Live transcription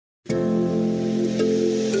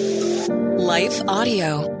Life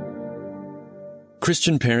Audio.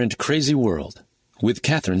 Christian Parent Crazy World with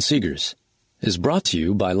Catherine Segars is brought to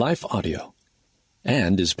you by Life Audio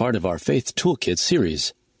and is part of our Faith Toolkit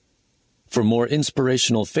series. For more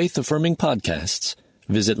inspirational faith-affirming podcasts,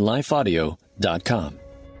 visit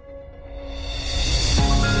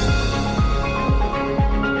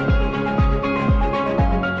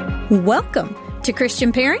lifeaudio.com. Welcome to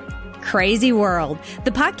Christian Parent Crazy World,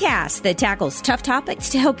 the podcast that tackles tough topics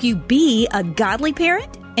to help you be a godly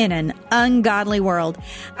parent in an ungodly world.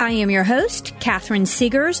 I am your host, Catherine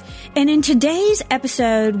Segars, and in today's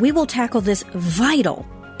episode, we will tackle this vital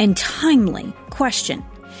and timely question.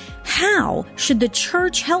 How should the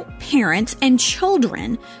church help parents and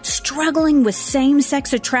children struggling with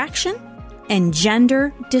same-sex attraction and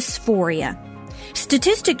gender dysphoria?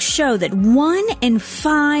 Statistics show that 1 in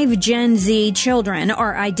 5 Gen Z children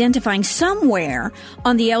are identifying somewhere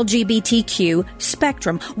on the LGBTQ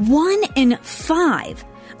spectrum. 1 in 5.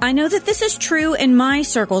 I know that this is true in my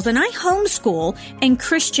circles, and I homeschool in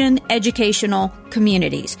Christian educational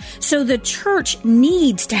communities. So the church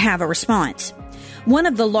needs to have a response. One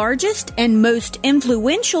of the largest and most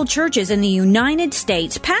influential churches in the United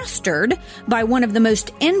States, pastored by one of the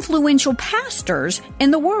most influential pastors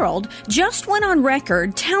in the world, just went on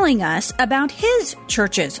record telling us about his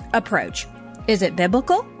church's approach. Is it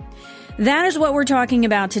biblical? That is what we're talking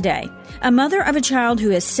about today. A mother of a child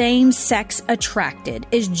who is same-sex attracted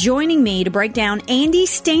is joining me to break down Andy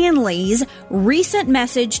Stanley's recent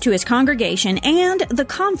message to his congregation and the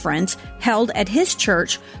conference held at his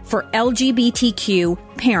church for LGBTQ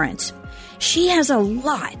parents. She has a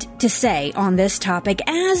lot to say on this topic,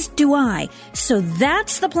 as do I. So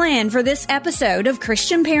that's the plan for this episode of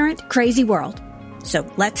Christian Parent Crazy World. So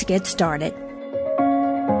let's get started.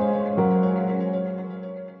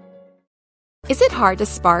 Is it hard to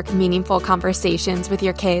spark meaningful conversations with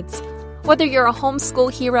your kids? Whether you're a homeschool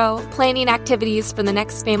hero, planning activities for the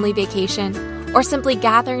next family vacation, or simply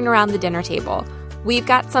gathering around the dinner table, we've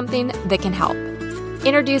got something that can help.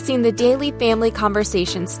 Introducing the Daily Family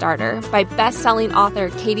Conversation Starter by best-selling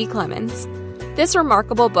author Katie Clemens. This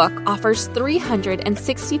remarkable book offers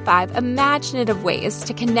 365 imaginative ways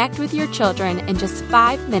to connect with your children in just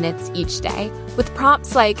 5 minutes each day, with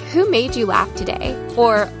prompts like, who made you laugh today?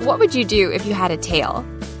 Or what would you do if you had a tail?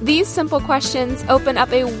 These simple questions open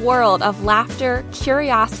up a world of laughter,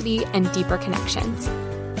 curiosity, and deeper connections.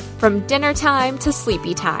 From dinner time to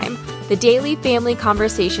sleepy time, the Daily Family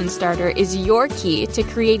Conversation Starter is your key to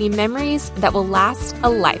creating memories that will last a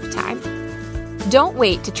lifetime. Don't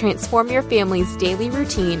wait to transform your family's daily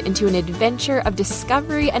routine into an adventure of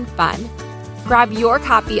discovery and fun. Grab your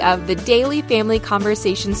copy of the Daily Family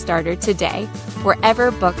Conversation Starter today, wherever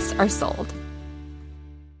books are sold.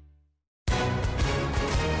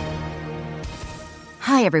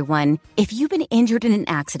 Hi, everyone. If you've been injured in an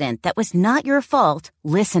accident that was not your fault,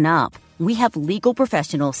 listen up. We have legal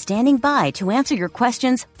professionals standing by to answer your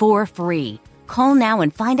questions for free. Call now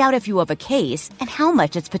and find out if you have a case and how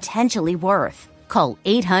much it's potentially worth. Call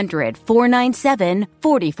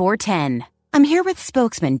 800-497-4410. I'm here with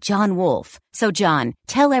spokesman John Wolf. So, John,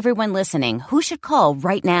 tell everyone listening who should call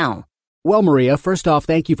right now. Well, Maria, first off,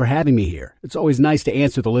 thank you for having me here. It's always nice to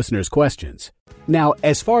answer the listeners' questions. Now,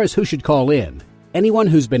 as far as who should call in, anyone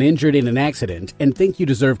who's been injured in an accident and think you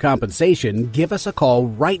deserve compensation, give us a call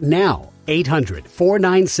right now.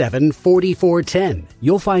 800-497-4410.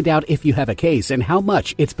 You'll find out if you have a case and how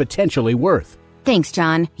much it's potentially worth. Thanks,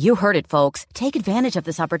 John. You heard it, folks. Take advantage of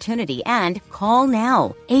this opportunity and call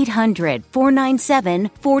now.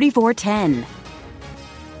 800-497-4410.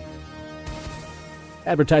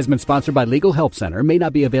 Advertisement sponsored by Legal Help Center. May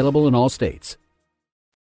not be available in all states.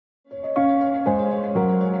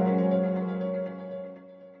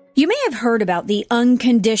 You may have heard about the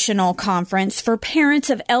Unconditional Conference for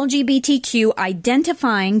Parents of LGBTQ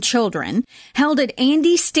Identifying Children held at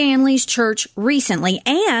Andy Stanley's church recently,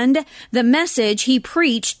 and the message he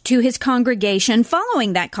preached to his congregation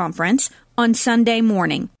following that conference on Sunday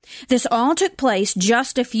morning. This all took place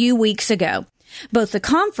just a few weeks ago. Both the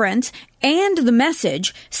conference and the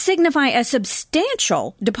message signify a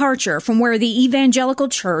substantial departure from where the evangelical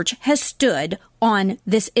church has stood on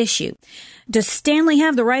this issue. Does Stanley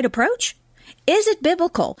have the right approach? Is it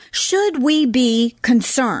biblical? Should we be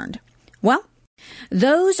concerned? Well,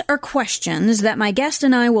 those are questions that my guest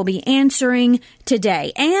and I will be answering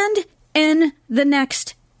today and in the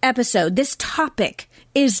next episode. This topic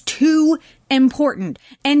is too important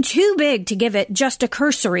and too big to give it just a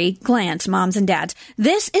cursory glance, moms and dads.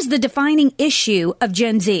 This is the defining issue of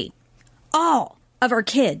Gen Z. All of our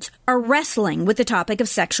kids are wrestling with the topic of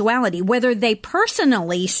sexuality, whether they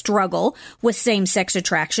personally struggle with same-sex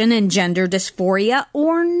attraction and gender dysphoria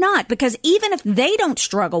or not, because even if they don't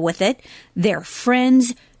struggle with it, their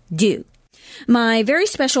friends do. My very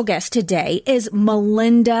special guest today is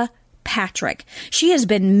Melinda Patrick. She has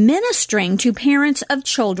been ministering to parents of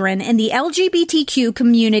children in the LGBTQ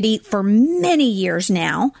community for many years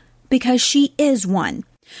now because she is one.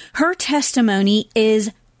 Her testimony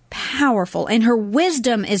is powerful, and her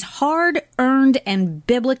wisdom is hard-earned and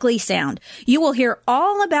biblically sound. You will hear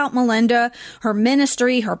all about Melinda, her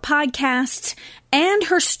ministry, her podcasts, and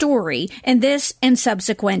her story in this and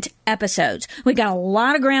subsequent episodes. We got a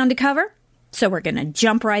lot of ground to cover, so we're going to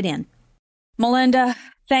jump right in. Melinda,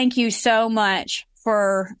 thank you so much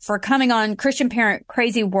for coming on Christian Parent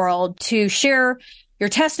Crazy World to share your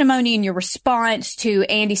testimony and your response to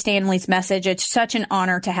Andy Stanley's message. It's such an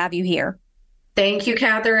honor to have you here. Thank you,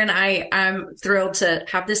 Catherine. I'm thrilled to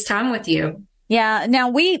have this time with you. Yeah. Now,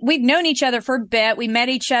 we've known each other for a bit. We met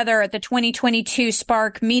each other at the 2022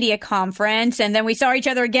 Spark Media Conference, and then we saw each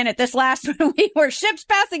other again at this last one. We were ships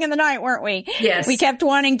passing in the night, weren't we? Yes. We kept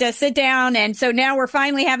wanting to sit down, and so now we're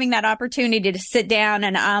finally having that opportunity to sit down.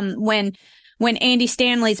 And when Andy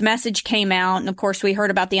Stanley's message came out, and of course we heard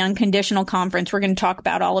about the Unconditional Conference, we're going to talk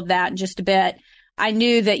about all of that in just a bit. I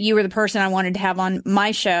knew that you were the person I wanted to have on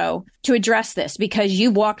my show to address this because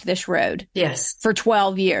you walked this road. Yes. For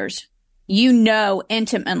 12 years. You know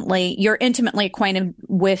intimately, you're intimately acquainted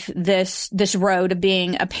with this road of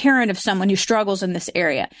being a parent of someone who struggles in this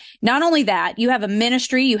area. Not only that, you have a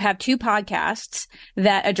ministry, you have 2 podcasts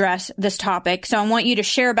that address this topic. So I want you to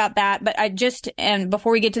share about that. But and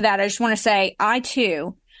before we get to that, I just want to say, I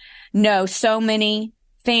too know so many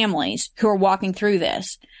families who are walking through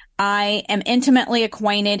this. I am intimately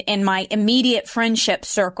acquainted in my immediate friendship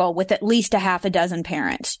circle with at least a half a dozen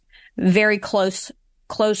parents. Very close.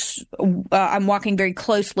 I'm walking very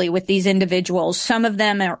closely with these individuals. Some of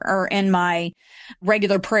them are in my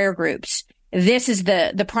regular prayer groups. This is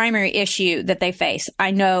the primary issue that they face.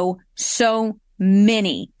 I know so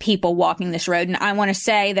many people walking this road, and I want to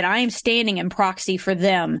say that I am standing in proxy for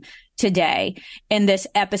them today in this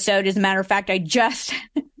episode. As a matter of fact, I just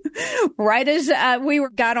right as we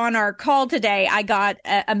got on our call today, I got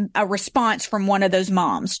a response from one of those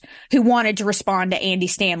moms who wanted to respond to Andy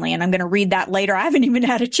Stanley. And I'm going to read that later. I haven't even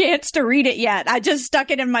had a chance to read it yet. I just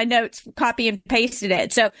stuck it in my notes, copy and pasted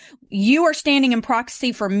it. So you are standing in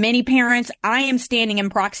proxy for many parents. I am standing in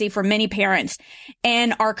proxy for many parents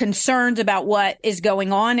and are concerned about what is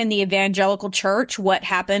going on in the evangelical church, what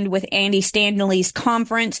happened with Andy Stanley's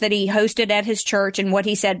conference that he hosted at his church and what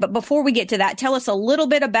he said. But before we get to that, tell us a little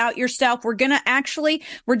bit about yourself. We're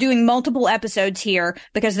doing multiple episodes here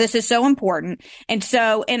because this is so important. And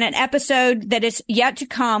so in an episode that is yet to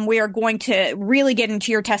come, we are going to really get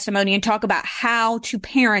into your testimony and talk about how to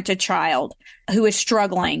parent a child who is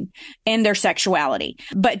struggling in their sexuality.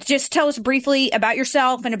 But just tell us briefly about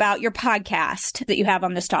yourself and about your podcast that you have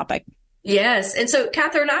on this topic. Yes. And so,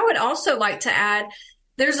 Catherine, I would also like to add,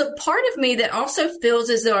 there's a part of me that also feels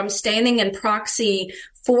as though I'm standing in proxy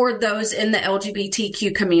for those in the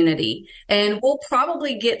LGBTQ community. And we'll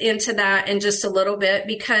probably get into that in just a little bit,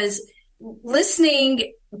 because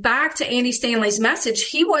listening back to Andy Stanley's message,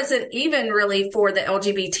 he wasn't even really for the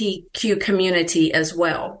LGBTQ community as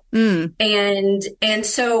well. And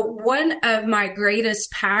so one of my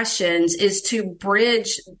greatest passions is to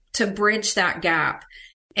bridge that gap.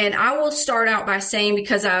 And I will start out by saying,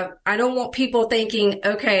 because I don't want people thinking,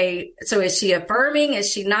 okay, so is she affirming? Is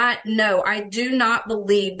she not? No, I do not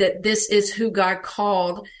believe that this is who God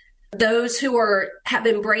called those who have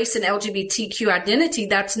embraced an LGBTQ identity.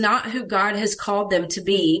 That's not who God has called them to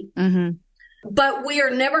be. Mm-hmm. But we are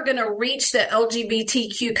never going to reach the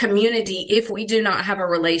LGBTQ community if we do not have a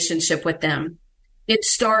relationship with them. It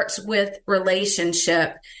starts with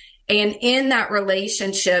relationship. And in that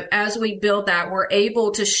relationship, as we build that, we're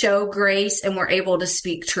able to show grace and we're able to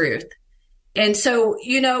speak truth. And so,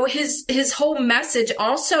 his whole message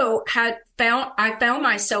also I found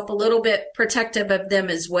myself a little bit protective of them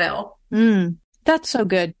as well. That's so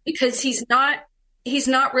good. Because he's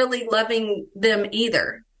not really loving them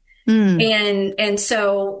either. And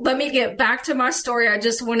so let me get back to my story. I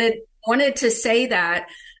just wanted to say that.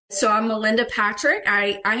 So I'm Melinda Patrick.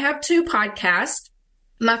 I have 2 podcasts.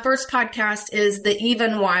 My first podcast is the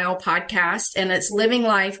Even While podcast, and it's Living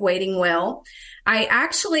Life, Waiting Well. I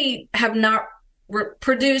actually have not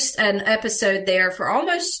produced an episode there for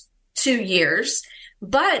almost 2 years,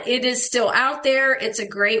 but it is still out there. It's a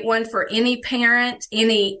great one for any parent,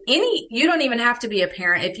 you don't even have to be a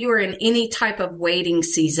parent. If you are in any type of waiting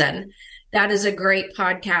season, that is a great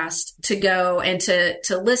podcast to go and to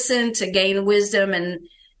listen, to gain wisdom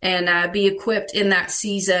and be equipped in that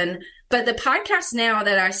season. But the podcast now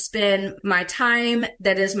that I spend my time,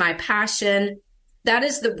 that is my passion, that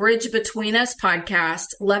is the Bridge Between Us podcast,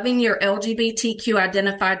 loving your LGBTQ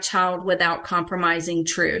identified child without compromising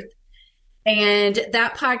truth. And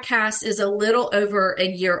that podcast is a little over a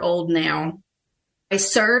year old now. I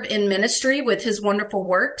serve in ministry with His Wonderful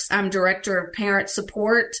Works. I'm director of parent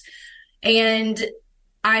support. And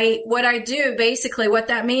what I do, basically what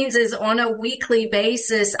that means is on a weekly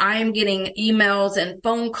basis, I am getting emails and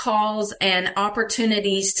phone calls and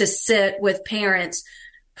opportunities to sit with parents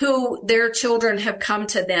who their children have come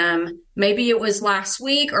to them. Maybe it was last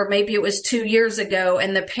week or maybe it was 2 years ago,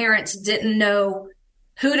 and the parents didn't know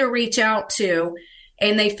who to reach out to,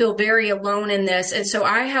 and they feel very alone in this. And so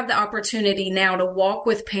I have the opportunity now to walk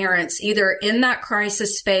with parents either in that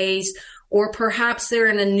crisis phase or perhaps they're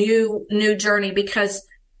in a new journey, because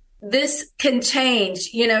this can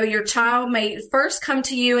change. You know, your child may first come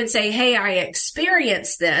to you and say, hey, I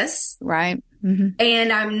experienced this. Right. Mm-hmm.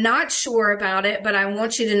 And I'm not sure about it, but I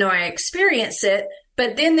want you to know I experienced it.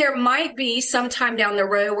 But then there might be some time down the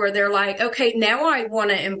road where they're like, okay, now I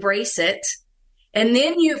want to embrace it. And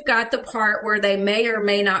then you've got the part where they may or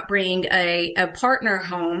may not bring a partner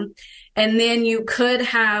home. And then you could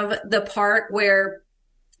have the part where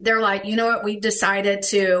they're like, you know what, we've decided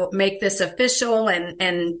to make this official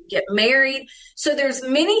and get married. So there's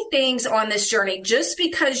many things on this journey. Just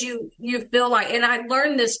because you feel like, and I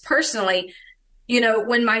learned this personally, you know,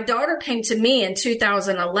 when my daughter came to me in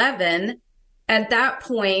 2011, at that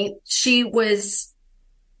point, she was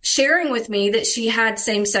sharing with me that she had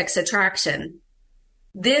same-sex attraction.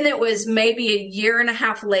 Then it was maybe a year and a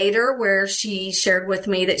half later where she shared with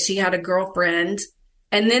me that she had a girlfriend.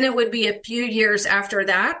 And then it would be a few years after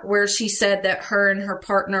that where she said that her and her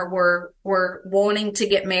partner were wanting to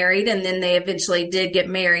get married, and then they eventually did get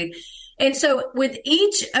married. And so with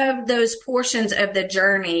each of those portions of the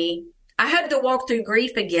journey, I had to walk through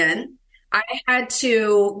grief again. I had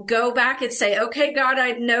to go back and say, okay, God,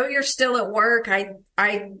 I know you're still at work.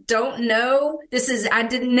 I don't know. I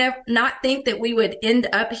did not think that we would end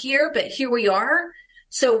up here, but here we are.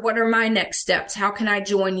 So what are my next steps? How can I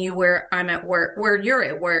join you where I'm at work, where you're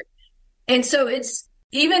at work? And so it's,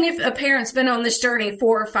 even if a parent's been on this journey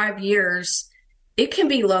 4 or 5 years, it can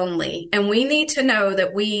be lonely. And we need to know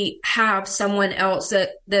that we have someone else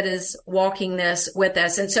that is walking this with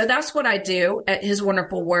us. And so that's what I do at His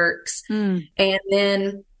Wonderful Works. And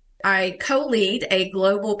then I co-lead a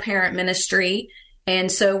global parent ministry.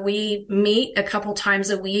 And so we meet a couple times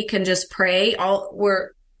a week and just pray. We're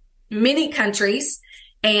many countries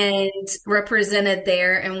and represented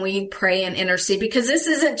there, and we pray and intercede, because this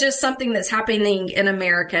isn't just something that's happening in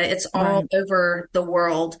America. It's all over the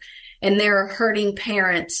world, and there are hurting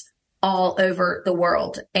parents all over the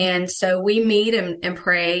world. And so we meet and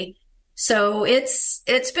pray. So it's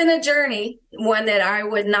been a journey, one that I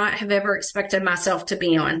would not have ever expected myself to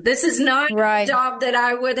be on. This is not a job that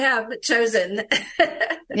I would have chosen.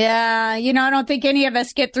 Yeah. You know, I don't think any of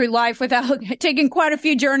us get through life without taking quite a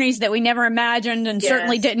few journeys that we never imagined and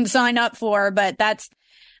certainly didn't sign up for. But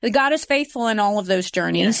God is faithful in all of those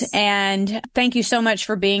journeys. Yes. And thank you so much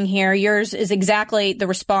for being here. Yours is exactly the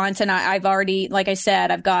response. And I've already, like I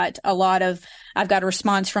said, I've got a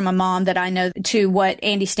response from a mom that I know to what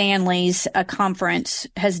Andy Stanley's conference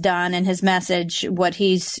has done and his message, what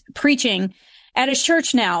he's preaching at his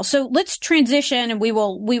church now. So let's transition, and we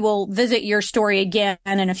will visit your story again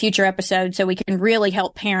in a future episode so we can really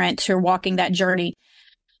help parents who are walking that journey.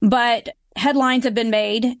 But headlines have been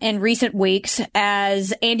made in recent weeks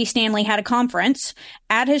as Andy Stanley had a conference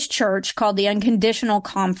at his church called the Unconditional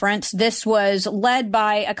Conference. This was led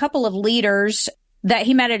by a couple of leaders that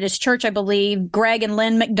he met at his church, I believe, Greg and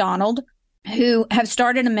Lynn McDonald, who have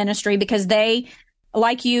started a ministry because they,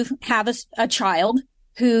 like you, have a child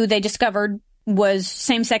who they discovered was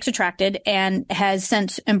same-sex attracted and has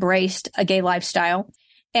since embraced a gay lifestyle.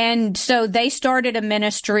 And so they started a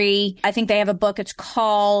ministry. I think they have a book. It's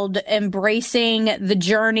called Embracing the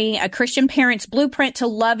Journey, a Christian Parent's Blueprint to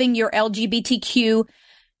Loving Your LGBTQ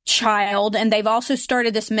Child. And they've also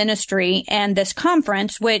started this ministry and this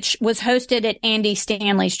conference, which was hosted at Andy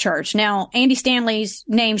Stanley's church. Now, Andy Stanley's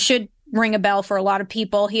name should ring a bell for a lot of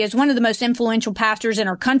people. He is one of the most influential pastors in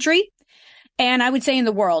our country, and I would say in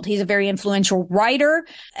the world. He's a very influential writer,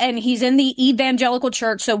 and he's in the evangelical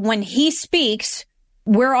church. So when he speaks,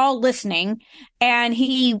 we're all listening, and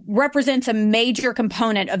he represents a major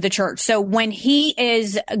component of the church. So when he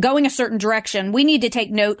is going a certain direction, we need to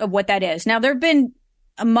take note of what that is. Now, there have been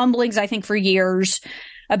mumblings, I think, for years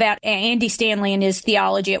about Andy Stanley and his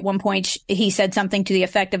theology. At one point, he said something to the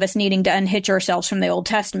effect of us needing to unhitch ourselves from the Old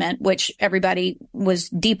Testament, which everybody was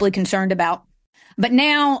deeply concerned about. But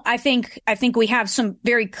now I think we have some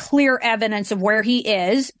very clear evidence of where he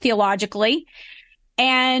is theologically,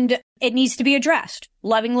 and it needs to be addressed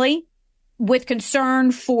lovingly, with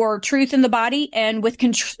concern for truth in the body, and with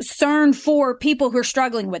concern for people who are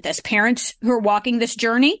struggling with this, parents who are walking this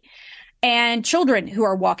journey and children who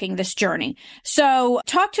are walking this journey. So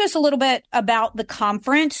talk to us a little bit about the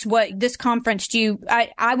conference. What this conference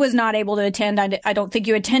I was not able to attend. I don't think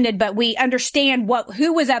you attended, but we understand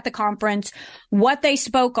who was at the conference, what they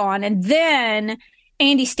spoke on. And then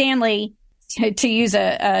Andy Stanley, to use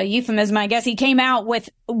a euphemism, I guess, he came out with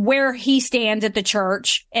where he stands at the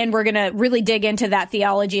church, and we're going to really dig into that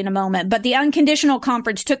theology in a moment. But the Unconditional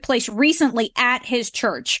Conference took place recently at his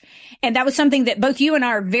church, and that was something that both you and I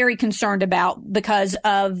are very concerned about because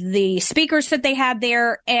of the speakers that they had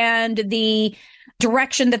there and the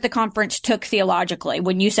direction that the conference took theologically.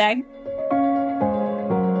 Wouldn't you say?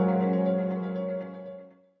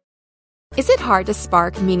 Is it hard to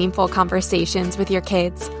spark meaningful conversations with your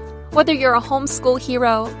kids? Whether you're a homeschool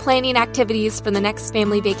hero, planning activities for the next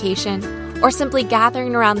family vacation, or simply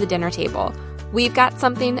gathering around the dinner table, we've got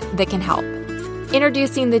something that can help.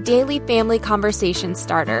 Introducing the Daily Family Conversation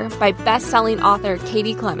Starter by best-selling author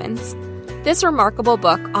Katie Clemens. This remarkable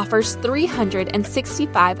book offers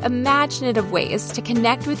 365 imaginative ways to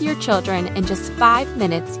connect with your children in just 5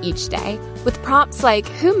 minutes each day, with prompts like,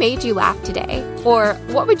 "Who made you laugh today?" or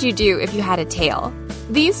 "What would you do if you had a tail?"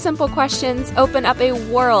 These simple questions open up a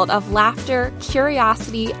world of laughter,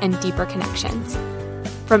 curiosity, and deeper connections.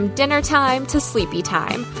 From dinner time to sleepy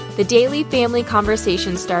time, the Daily Family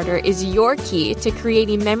Conversation Starter is your key to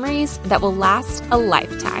creating memories that will last a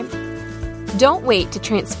lifetime. Don't wait to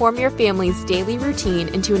transform your family's daily routine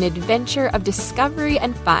into an adventure of discovery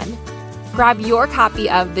and fun. Grab your copy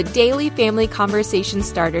of the Daily Family Conversation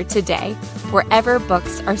Starter today, wherever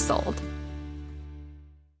books are sold.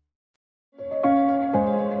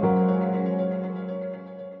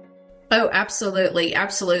 Oh, absolutely.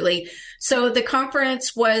 Absolutely. So the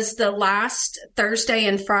conference was the last Thursday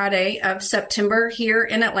and Friday of September here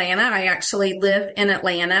in Atlanta. I actually live in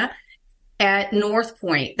Atlanta at North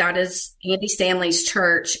Point. That is Andy Stanley's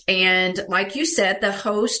church. And like you said, the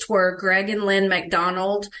hosts were Greg and Lynn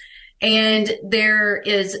McDonald. And there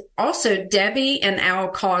is also Debbie and Al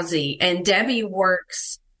Causey. And Debbie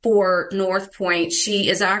works for North Point. She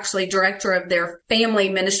is actually director of their family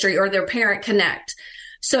ministry, or their Parent Connect.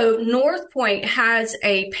 So North Point has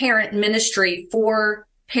a parent ministry for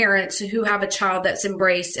parents who have a child that's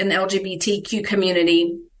embraced in the LGBTQ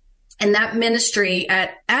community. And that ministry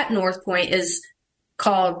at North Point is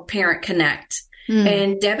called Parent Connect.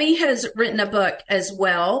 And Debbie has written a book as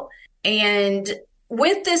well. And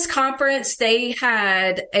with this conference, they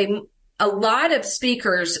had a lot of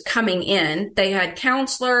speakers coming in. They had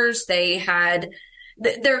counselors. They had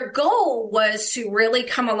their goal was to really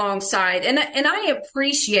come alongside, and I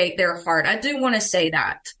appreciate their heart. I do want to say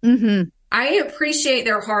that. Mm-hmm. I appreciate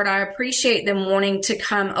their heart. I appreciate them wanting to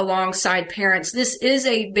come alongside parents. This is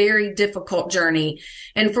a very difficult journey.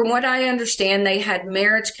 And from what I understand, they had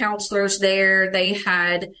marriage counselors there. They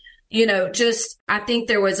had, I think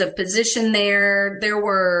there was a position there. There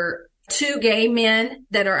were 2 gay men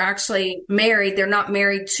that are actually married. They're not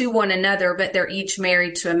married to one another, but they're each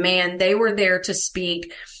married to a man. They were there to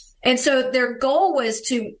speak. And so their goal was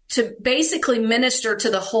to basically minister to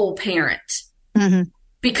the whole parent, mm-hmm.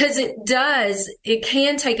 because it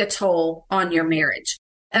can take a toll on your marriage.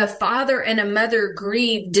 A father and a mother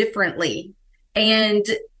grieve differently, and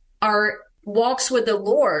our walks with the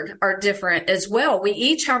Lord are different as well. We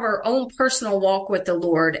each have our own personal walk with the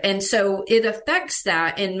Lord. And so it affects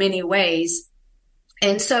that in many ways.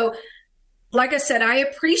 And so, like I said, I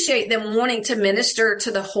appreciate them wanting to minister to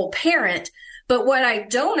the whole parent. But what I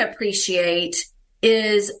don't appreciate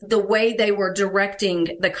is the way they were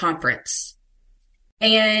directing the conference.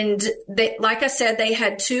 And like I said, they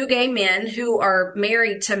had 2 gay men who are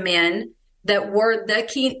married to men that were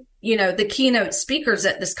the keynote speakers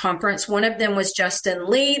at this conference. One of them was Justin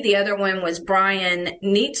Lee. The other one was Brian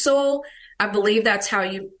Neitzel. I believe that's how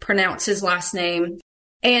you pronounce his last name.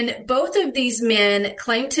 And both of these men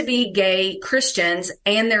claim to be gay Christians,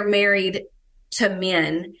 and they're married to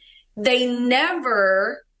men. They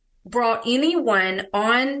never brought anyone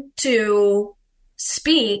on to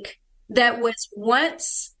speak that was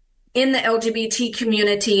once in the LGBT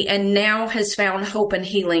community and now has found hope and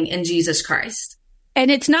healing in Jesus Christ. And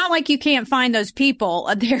it's not like you can't find those people.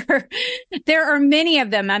 There are many of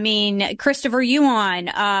them. I mean, Christopher Yuan,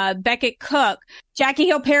 Beckett Cook, Jackie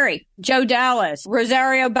Hill Perry, Joe Dallas,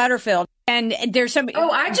 Rosario Butterfield. And there's some. Oh,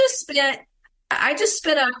 I just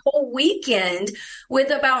spent a whole weekend with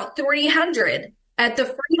about 300 at the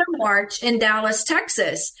Freedom March in Dallas,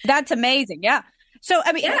 Texas. That's amazing. Yeah. So,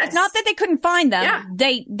 I mean, It's not that they couldn't find them. Yeah.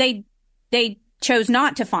 They chose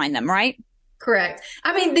not to find them, right? Correct.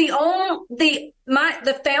 I mean,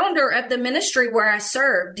 the founder of the ministry where I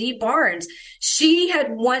served, Dee Barnes, she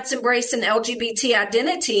had once embraced an LGBT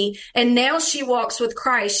identity, and now she walks with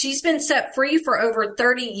Christ. She's been set free for over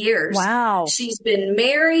 30 years. Wow. She's been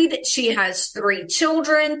married. She has 3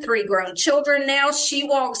 grown children now. She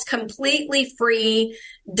walks completely free,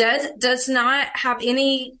 does not have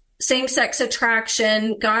any same-sex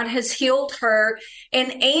attraction. God has healed her.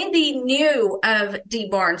 And Andy knew of Dee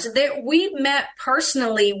Barnes. We met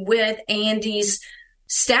personally with Andy's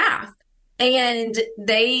staff, and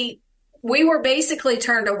we were basically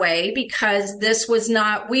turned away because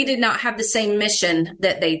we did not have the same mission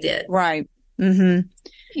that they did. Right. Mm-hmm.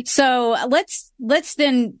 So let's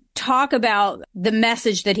then talk about the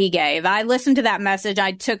message that he gave. I listened to that message.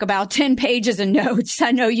 I took about 10 pages of notes.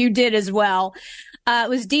 I know you did as well. It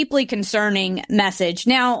was deeply concerning message.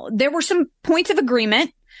 Now, there were some points of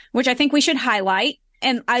agreement, which I think we should highlight.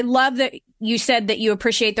 And I love that you said that you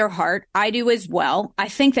appreciate their heart. I do as well. I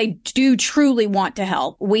think they do truly want to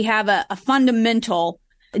help. We have a fundamental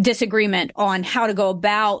disagreement on how to go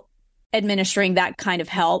about administering that kind of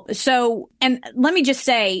help. So, and let me just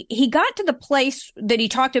say, he got to the place that he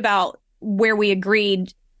talked about where we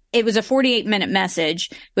agreed. It was a 48-minute message.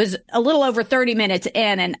 It was a little over 30 minutes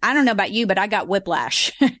in, and I don't know about you, but I got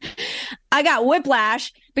whiplash. I got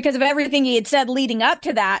whiplash because of everything he had said leading up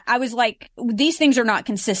to that. I was like, these things are not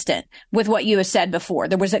consistent with what you have said before.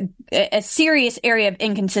 There was a serious area of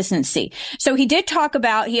inconsistency. So he did talk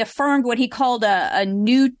about, he affirmed what he called a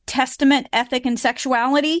New Testament ethic and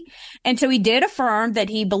sexuality. And so he did affirm that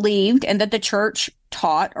he believed and that the church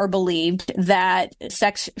taught or believed that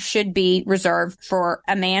sex should be reserved for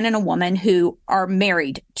a man and a woman who are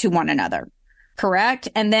married to one another. Correct.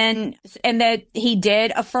 And that he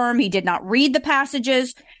did affirm, he did not read the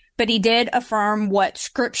passages, but he did affirm what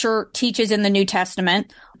scripture teaches in the New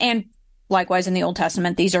Testament. And likewise in the Old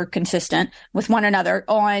Testament, these are consistent with one another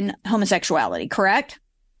on homosexuality. Correct?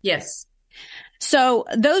 Yes. So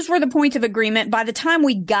those were the points of agreement. By the time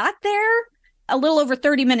we got there, a little over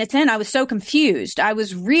 30 minutes in, I was so confused. I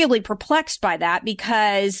was really perplexed by that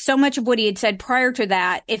because so much of what he had said prior to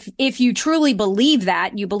that, if you truly believe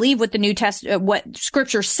that, you believe what the New Testament, what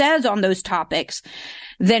scripture says on those topics,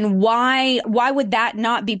 then why would that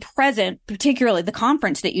not be present, particularly the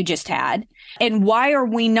conference that you just had? And why are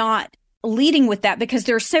we not leading with that? Because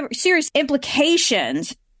there are serious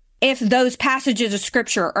implications if those passages of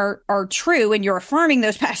scripture are true and you're affirming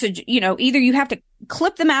those passages. Either you have to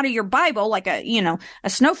clip them out of your Bible like a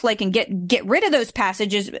snowflake and get rid of those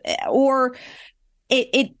passages, or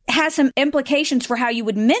it has some implications for how you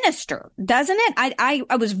would minister, doesn't it?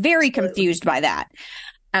 I was very confused by that.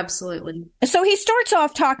 Absolutely. So he starts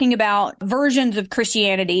off talking about versions of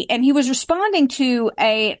Christianity, and he was responding to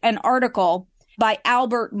an article by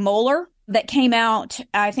Albert Mohler that came out,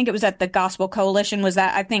 I think it was at the Gospel Coalition, was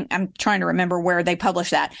that? I think I'm trying to remember where they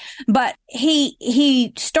published that. But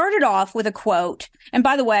he started off with a quote. And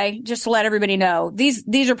by the way, just to let everybody know,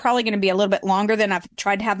 these are probably going to be a little bit longer than I've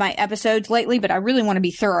tried to have my episodes lately, but I really want to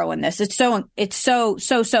be thorough in this. It's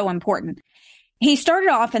so important. He started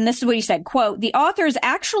off, and this is what he said, quote, "The author is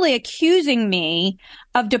actually accusing me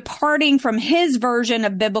of departing from his version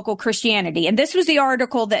of biblical Christianity." And this was the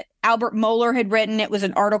article that Albert Mohler had written. It was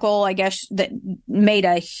an article, I guess, that made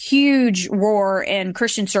a huge roar in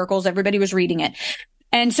Christian circles. Everybody was reading it.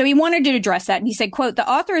 And so he wanted to address that. And he said, quote, "The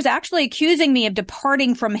author is actually accusing me of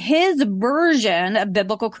departing from his version of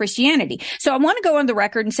biblical Christianity." So I want to go on the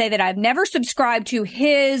record and say that I've never subscribed to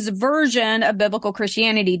his version of biblical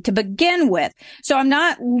Christianity to begin with. So I'm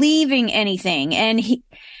not leaving anything.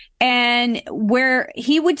 And where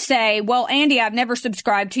he would say, well, Andy, I've never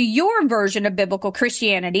subscribed to your version of biblical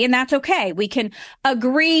Christianity, and that's okay. We can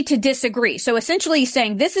agree to disagree. So essentially he's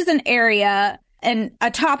saying this is an area and a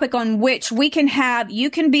topic on which we can have, you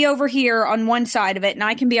can be over here on one side of it and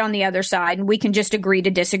I can be on the other side, and we can just agree to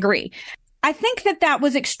disagree. I think that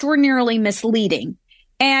was extraordinarily misleading.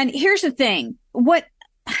 And here's the thing. What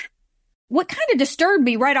kind of disturbed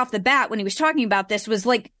me right off the bat when he was talking about this was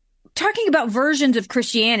like talking about versions of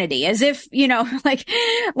Christianity as if,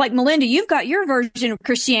 like Melinda, you've got your version of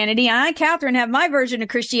Christianity. I, Catherine, have my version of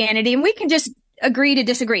Christianity, and we can just agree to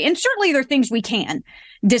disagree. And certainly there are things we can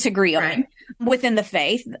disagree on. Right. within the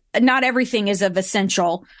faith. Not everything is of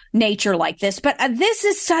essential nature like this, but this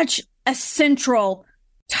is such a central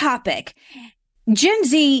topic. Gen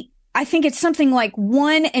Z, I think it's something like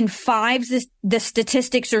 1 in 5, the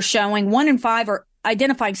statistics are showing 1 in 5 are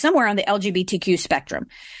identifying somewhere on the LGBTQ spectrum.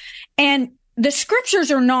 And the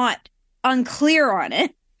scriptures are not unclear on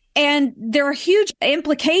it. And there are huge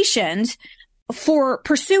implications for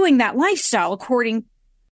pursuing that lifestyle according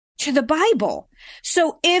to the Bible.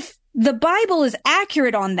 So if the Bible is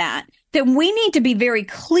accurate on that, then we need to be very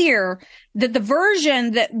clear that the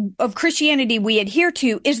version of Christianity we adhere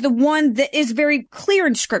to is the one that is very clear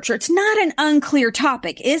in Scripture. It's not an unclear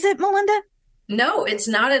topic, is it, Melinda? No, it's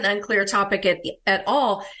not an unclear topic at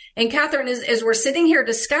all. And Catherine, as we're sitting here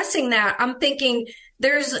discussing that, I'm thinking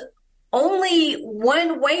there's only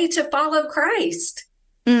one way to follow Christ.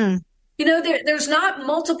 You know, there's not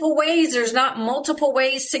multiple ways. There's not multiple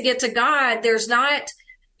ways to get to God. There's not,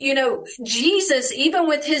 you know, Jesus, even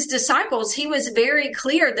with his disciples, he was very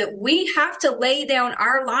clear that we have to lay down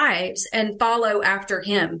our lives and follow after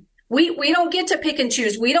him. We don't get to pick and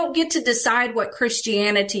choose. We don't get to decide what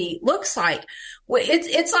Christianity looks like.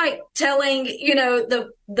 It's like telling, you know,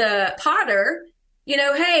 the potter, you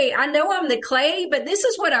know, hey, I know I'm the clay, but this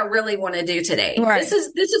is what I really want to do today. Right. This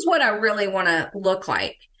is what I really want to look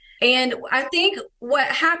like. And I think what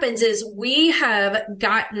happens is we have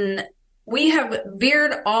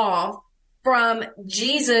veered off from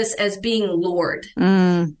Jesus as being Lord.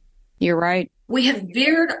 You're right. We have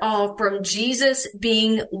veered off from Jesus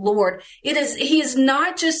being Lord. He is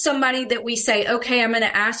not just somebody that we say, okay, I'm going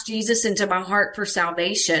to ask Jesus into my heart for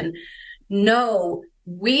salvation. No,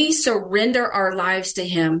 we surrender our lives to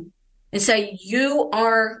him and say, you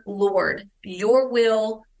are Lord, your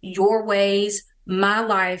will, your ways, my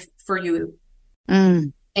life for you.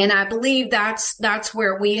 And I believe that's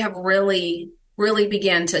where we have really, really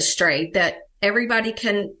began to stray, that everybody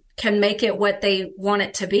can make it what they want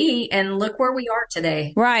it to be. And look where we are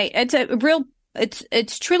today. Right.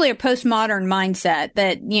 It's truly a postmodern mindset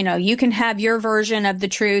that, you know, you can have your version of the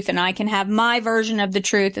truth and I can have my version of the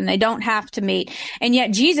truth and they don't have to meet. And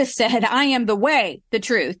yet Jesus said, I am the way, the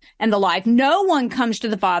truth, and the life. No one comes to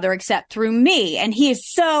the Father except through me. And he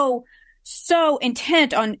is so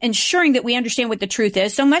intent on ensuring that we understand what the truth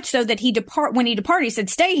is, so much so that when he departed, he said,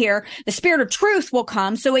 stay here. The Spirit of truth will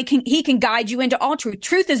come so he can guide you into all truth.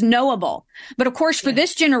 Truth is knowable. But of course, for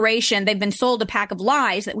this generation, they've been sold a pack of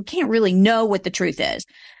lies that we can't really know what the truth is.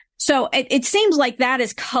 So it seems like that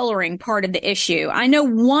is coloring part of the issue. I know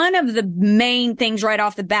one of the main things right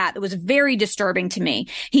off the bat that was very disturbing to me,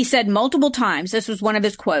 he said multiple times, this was one of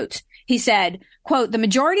his quotes. He said, quote, the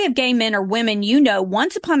majority of gay men are women, you know,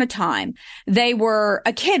 once upon a time, they were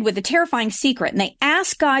a kid with a terrifying secret and they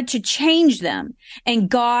asked God to change them and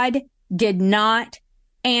God did not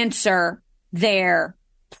answer their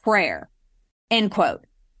prayer, end quote.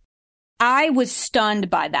 I was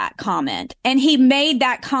stunned by that comment. And he made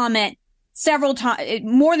that comment several times,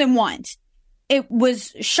 more than once. It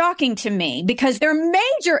was shocking to me because there are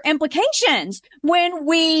major implications when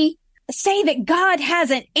we say that God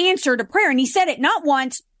hasn't answered a prayer. And he said it not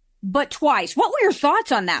once, but twice. What were your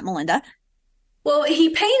thoughts on that, Melinda? Well, he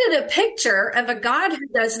painted a picture of a God who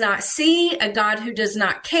does not see, a God who does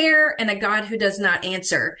not care, and a God who does not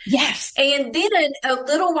answer. Yes. And then a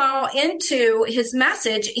little while into his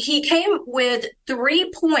message, he came with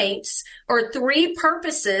 3 points or 3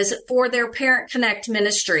 purposes for their Parent Connect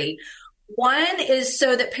ministry. One is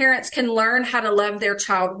so that parents can learn how to love their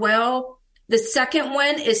child well. The second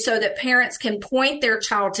one is so that parents can point their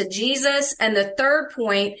child to Jesus. And the third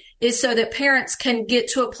point is so that parents can get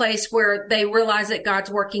to a place where they realize that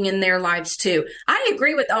God's working in their lives too. I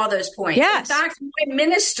agree with all those points. Yes. In fact, my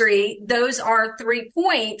ministry, those are 3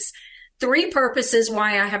 points, 3 purposes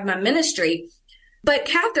why I have my ministry. But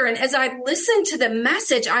Catherine, as I listened to the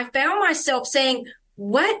message, I found myself saying,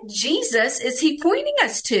 what Jesus is he pointing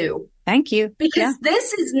us to? Thank you. Because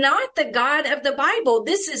this is not the God of the Bible.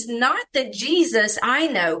 This is not the Jesus I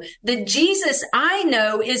know. The Jesus I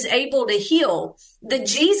know is able to heal. The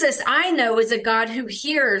Jesus I know is a God who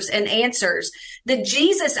hears and answers. The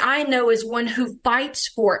Jesus I know is one who fights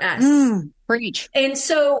for us. Preach. And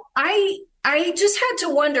so I just had to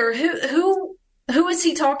wonder who is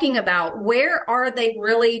he talking about? Where are they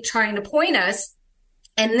really trying to point us?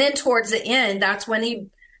 And then towards the end, that's when he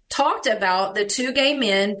talked about the 2 gay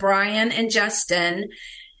men, Brian and Justin.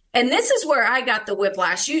 And this is where I got the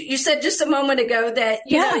whiplash. You said just a moment ago that,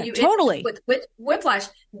 you totally with whiplash.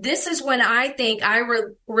 This is when I think I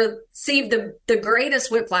received the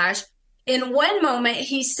greatest whiplash. In one moment,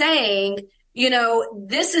 he's saying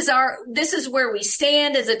this is where we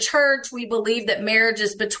stand as a church. We believe that marriage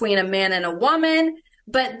is between a man and a woman.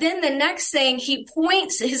 But then the next thing, he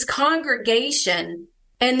points his congregation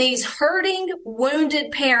and these hurting,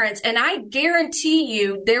 wounded parents. And I guarantee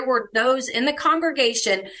you there were those in the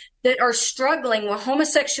congregation that are struggling with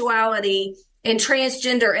homosexuality and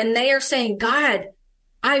transgender. And they are saying, God,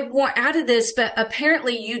 I want out of this, but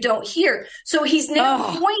apparently you don't hear. So he's now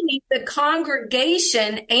pointing the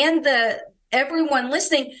congregation and everyone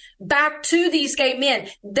listening back to these gay men.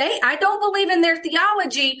 I don't believe in their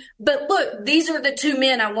theology, but look, these are the two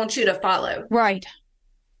men I want you to follow. Right.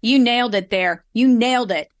 You nailed it there. You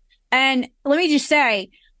nailed it. And let me just say,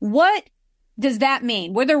 what does that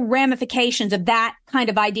mean? What are the ramifications of that kind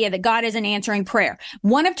of idea that God isn't answering prayer?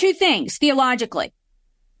 One of two things theologically.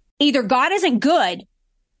 Either God isn't good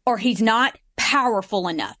or he's not powerful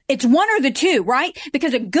enough. It's one or the two, right?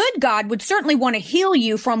 Because a good God would certainly want to heal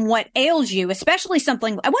you from what ails you, especially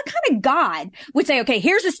something. What kind of God would say, okay,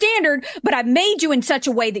 here's a standard, but I've made you in such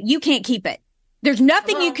a way that you can't keep it. There's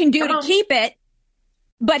nothing you can do to keep it,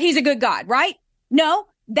 but he's a good God, right? No,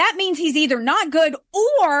 that means he's either not good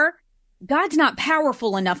or God's not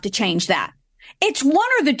powerful enough to change that. It's one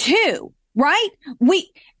or the two, right?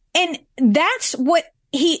 And that's what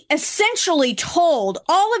he essentially told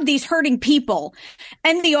all of these hurting people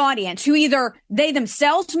and the audience who either they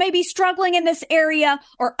themselves may be struggling in this area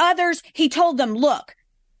or others. He told them, look,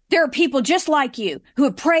 there are people just like you who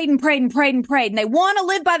have prayed and prayed and prayed and prayed, and they want to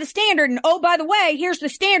live by the standard. And oh, by the way, here's the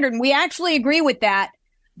standard. And we actually agree with that.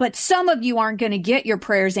 But some of you aren't going to get your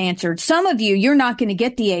prayers answered. Some of you, you're not going to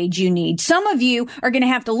get the aid you need. Some of you are going to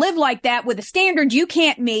have to live like that with a standard you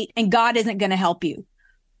can't meet, and God isn't going to help you.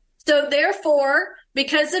 So therefore,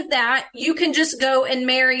 because of that, you can just go and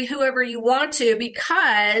marry whoever you want to,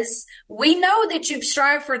 because we know that you've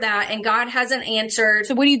strived for that and God hasn't answered.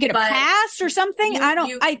 So what do you get, a pass or something?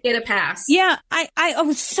 I get a pass. Yeah, I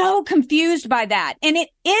was so confused by that, and it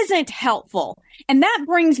isn't helpful. And that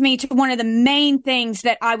brings me to one of the main things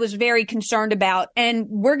that I was very concerned about. And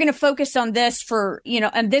we're going to focus on this for,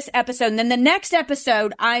 in this episode. And then the next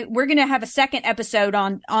episode, we're going to have a second episode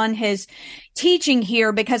on his teaching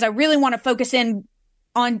here, because I really want to focus in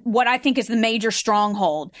on what I think is the major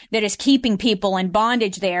stronghold that is keeping people in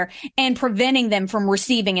bondage there and preventing them from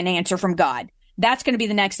receiving an answer from God. That's going to be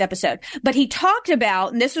the next episode. But he talked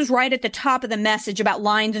about, and this was right at the top of the message, about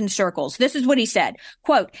lines and circles. This is what he said,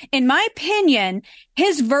 quote, in my opinion,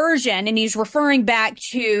 his version, and he's referring back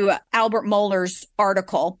to Albert Mohler's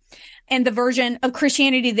article, and the version of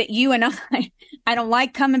Christianity that you and I don't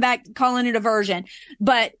like coming back, calling it a version,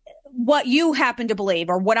 but what you happen to believe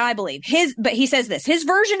or what I believe. But he says his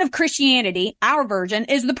version of Christianity, our version,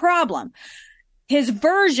 is the problem. This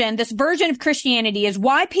version of Christianity is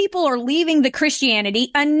why people are leaving the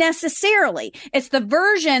Christianity unnecessarily. It's the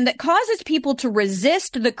version that causes people to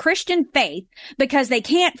resist the Christian faith because they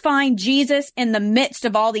can't find Jesus in the midst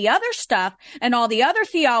of all the other stuff and all the other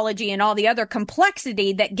theology and all the other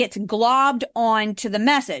complexity that gets globbed onto the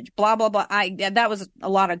message. Blah, blah, blah. That was a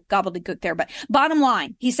lot of gobbledygook there. But bottom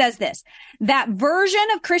line, he says this, that version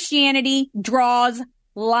of Christianity draws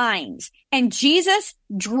lines, and Jesus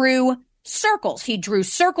drew circles. He drew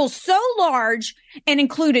circles so large and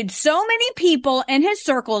included so many people in his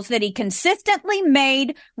circles that he consistently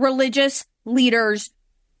made religious leaders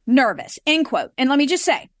nervous, end quote. And let me just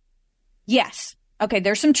say, yes, okay,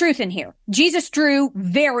 there's some truth in here. Jesus drew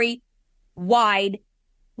very wide,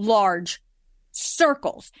 large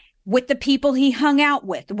circles with the people he hung out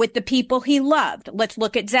with the people he loved. Let's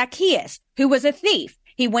look at Zacchaeus, who was a thief.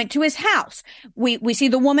 He went to his house. We see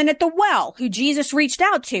the woman at the well who Jesus reached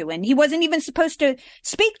out to, and he wasn't even supposed to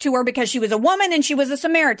speak to her because she was a woman and she was a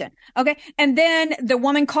Samaritan. Okay. And then the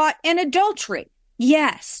woman caught in adultery.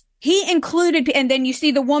 Yes. He included, and then you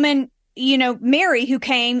see the woman, Mary, who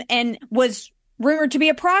came and was rumored to be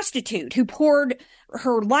a prostitute, who poured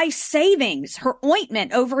her life savings, her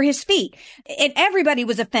ointment over his feet. And everybody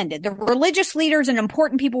was offended. The religious leaders and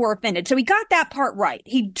important people were offended. So he got that part right.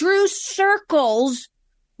 He drew circles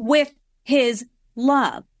with his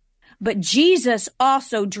love. But Jesus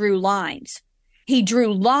also drew lines. He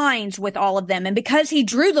drew lines with all of them. And because he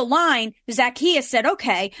drew the line, Zacchaeus said,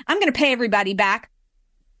 okay, I'm going to pay everybody back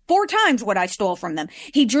 4 times what I stole from them.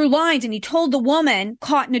 He drew lines, and he told the woman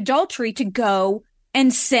caught in adultery to go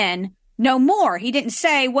and sin no more. He didn't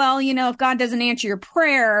say, well, if God doesn't answer your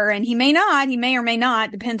prayer, and he may or may not,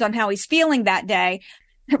 depends on how he's feeling that day.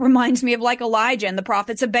 It reminds me of like Elijah and the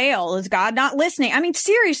prophets of Baal. Is God not listening? I mean,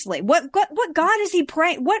 seriously, what God is he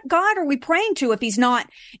praying? What God are we praying to if he's not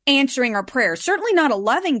answering our prayers? Certainly not a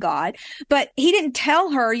loving God, but he didn't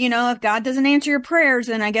tell her, if God doesn't answer your prayers,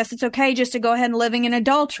 then I guess it's okay just to go ahead and living in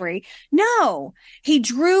adultery. No, he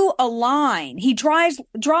drew a line. He draws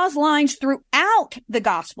lines throughout the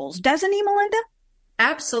Gospels, doesn't he, Melinda?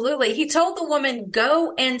 Absolutely. He told the woman,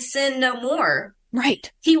 go and sin no more.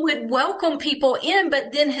 Right. He would welcome people in,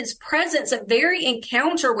 but then his presence, a very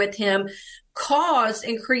encounter with him, caused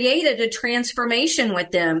and created a transformation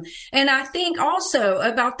with them. And I think also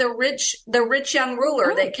about the rich young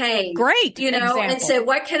ruler that came. Great. Example. And said,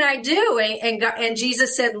 what can I do? And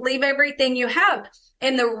Jesus said, leave everything you have.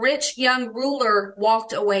 And the rich young ruler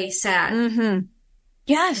walked away sad. Mm-hmm.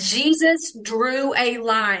 Yes. Jesus drew a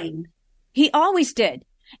line. He always did.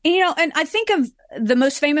 And I think of the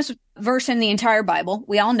most famous verse in the entire Bible.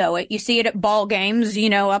 We all know it. You see it at ball games,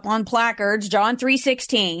 up on placards, John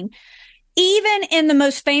 3:16. Even in the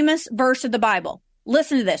most famous verse of the Bible,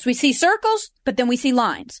 listen to this. We see circles, but then we see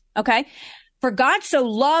lines. Okay. For God so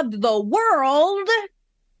loved the world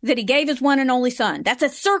that he gave his one and only son. That's a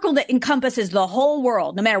circle that encompasses the whole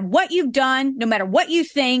world. No matter what you've done, no matter what you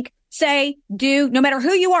think, say, do, no matter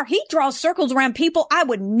who you are, he draws circles around people I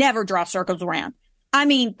would never draw circles around. I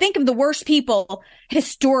mean, think of the worst people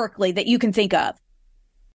historically that you can think of.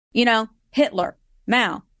 Hitler,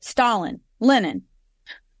 Mao, Stalin, Lenin,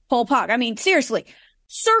 Pol Pot. I mean, seriously,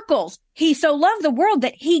 circles. He so loved the world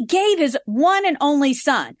that he gave his one and only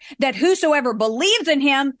son, that whosoever believes in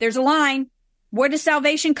him, there's a line. Where does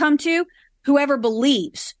salvation come to? Whoever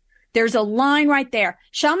believes. There's a line right there.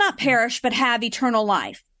 Shall not perish, but have eternal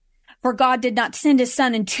life. For God did not send his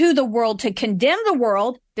son into the world to condemn the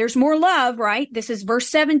world. There's more love, right? This is verse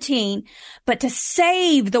 17, but to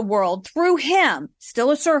save the world through him, still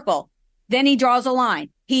a circle. Then he draws a line.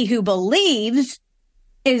 He who believes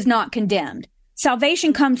is not condemned.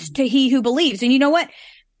 Salvation comes to he who believes. And you know what?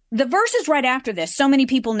 The verses right after this, so many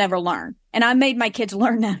people never learn. And I made my kids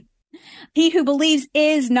learn that. He who believes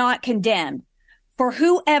is not condemned. For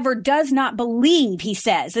whoever does not believe, he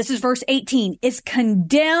says, this is verse 18, is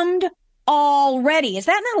condemned already. Is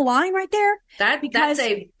that not a line right there? That's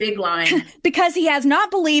a big line. Because he has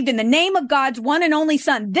not believed in the name of God's one and only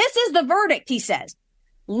son. This is the verdict, he says.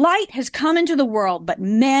 Light has come into the world, but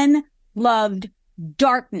men loved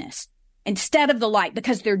darkness instead of the light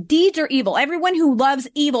because their deeds are evil. Everyone who loves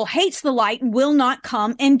evil hates the light and will not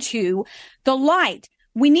come into the light.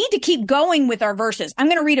 We need to keep going with our verses. I'm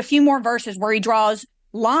going to read a few more verses where he draws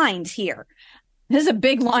lines here. This is a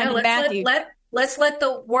big line in Matthew. Let's let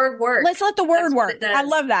the word work. Let's let the word work. I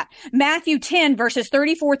love that. Matthew 10, verses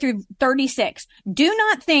 34 through 36. Do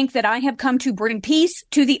not think that I have come to bring peace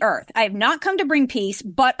to the earth. I have not come to bring peace,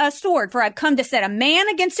 but a sword. For I've come to set a man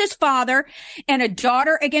against his father, and a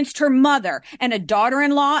daughter against her mother, and a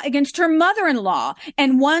daughter-in-law against her mother-in-law.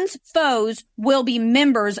 And one's foes will be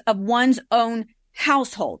members of one's own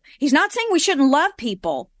household. He's not saying we shouldn't love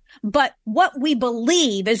people, but what we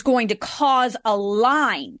believe is going to cause a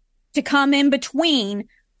line to come in between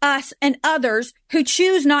us and others who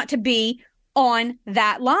choose not to be on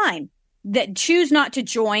that line, that choose not to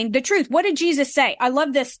join the truth. What did Jesus say? I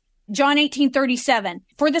love this. John 18:37.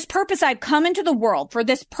 For this purpose I've come into the world. For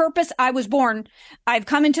this purpose I was born. I've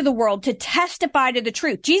come into the world to testify to the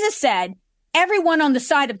truth. Jesus said, everyone on the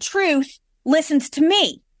side of truth listens to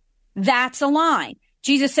me. That's a line.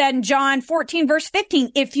 Jesus said in John 14, verse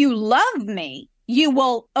 15, if you love me, you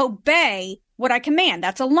will obey what I command.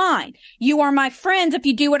 That's a line. You are my friends if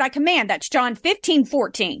you do what I command. That's John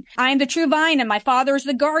 15:14. I am the true vine and my Father is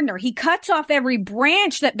the gardener. He cuts off every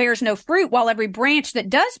branch that bears no fruit, while every branch that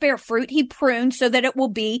does bear fruit, he prunes so that it will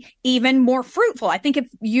be even more fruitful. I think if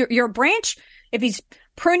your branch, if he's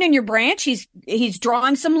pruning your branch, he's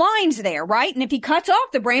drawing some lines there, right? And if he cuts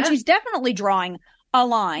off the branch, he's definitely drawing a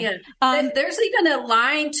line. Yeah. There's even a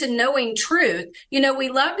line to knowing truth. We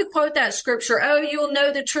love to quote that scripture, oh, you'll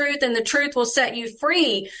know the truth and the truth will set you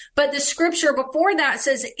free. But the scripture before that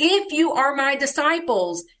says, if you are my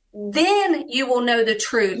disciples, then you will know the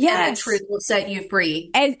truth. Yes. And the truth will set you free.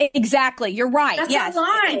 And exactly. You're right. That's a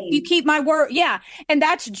line. You keep my word. Yeah. And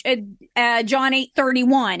that's John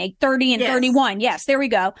 8:31, 8:30 and 31. Yes. There we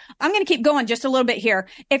go. I'm going to keep going just a little bit here.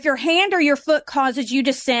 If your hand or your foot causes you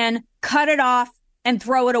to sin, cut it off and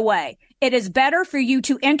throw it away. It is better for you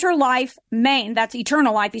to enter life maimed, that's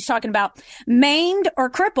eternal life he's talking about, maimed or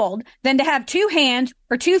crippled, than to have 2 hands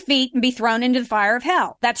or 2 feet and be thrown into the fire of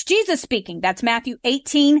hell. That's Jesus speaking. That's Matthew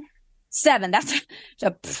 18:7. That's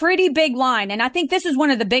a pretty big line. And I think this is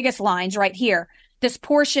one of the biggest lines right here. this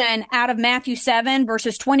portion out of Matthew 7,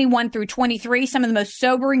 verses 21 through 23, some of the most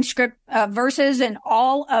sobering verses in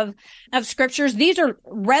all of scriptures. These are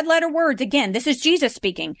red letter words. Again, this is Jesus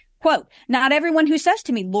speaking. Quote, "Not everyone who says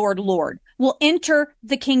to me, Lord, Lord, will enter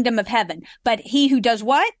the kingdom of heaven, but he who does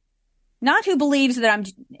what? Not who believes that I'm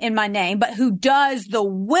in my name, but who does the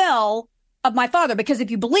will of my Father." Because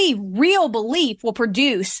if you believe, real belief will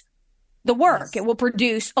produce the work. Yes. It will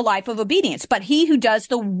produce a life of obedience. But he who does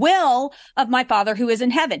the will of my Father who is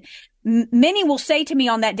in heaven. Many will say to me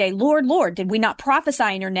on that day, Lord, Lord, did we not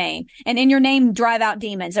prophesy in your name, and in your name drive out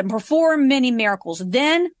demons and perform many miracles?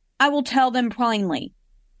 Then I will tell them plainly.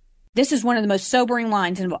 This is one of the most sobering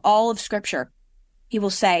lines in all of Scripture. He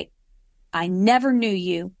will say, I never knew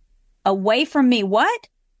you. Away from me, what?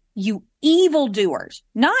 You evildoers.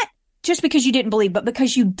 Not just because you didn't believe, but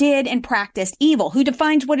because you did and practiced evil. Who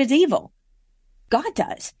defines what is evil? God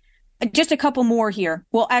does. Just a couple more here.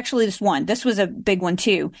 Well, actually, this one. This was a big one,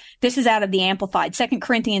 too. This is out of the Amplified. 2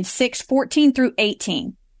 Corinthians 6, 14 through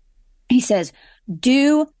 18. He says,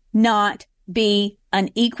 do not be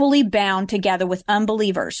unequally bound together with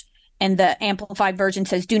unbelievers. And the Amplified version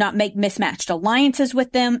says, do not make mismatched alliances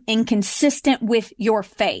with them, inconsistent with your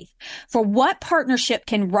faith. For what partnership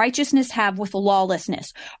can righteousness have with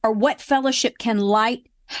lawlessness? Or what fellowship can light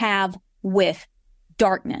have with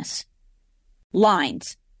darkness?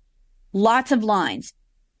 Lines. Lots of lines.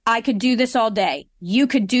 I could do this all day. You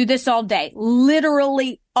could do this all day.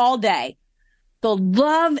 Literally all day. The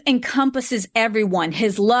love encompasses everyone.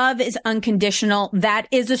 His love is unconditional. That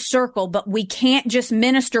is a circle, but we can't just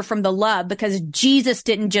minister from the love because Jesus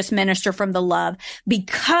didn't just minister from the love.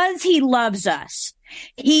 Because he loves us,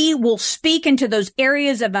 he will speak into those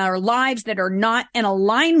areas of our lives that are not in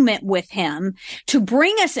alignment with him to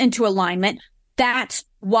bring us into alignment. That's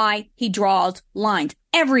why he draws lines.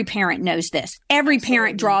 Every parent knows this. Every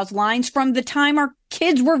parent draws lines from the time our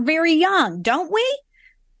kids were very young, don't we?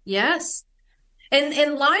 Yes.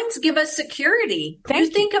 And lines give us security. You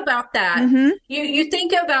think about that. Mm-hmm. You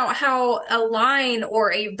think about how a line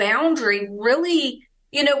or a boundary really,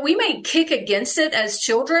 we may kick against it as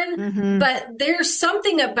children, mm-hmm. but there's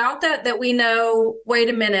something about that we know, wait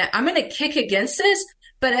a minute, I'm going to kick against this,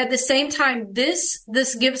 but at the same time, this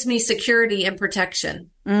gives me security and protection.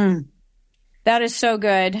 Mm. That is so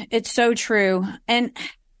good. It's so true. And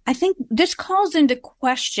I think this calls into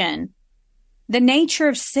question the nature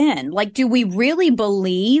of sin. Like, do we really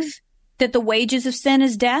believe that the wages of sin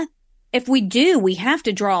is death? If we do, we have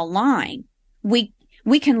to draw a line. We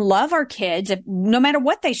can love our kids no matter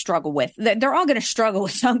what they struggle with. They're all going to struggle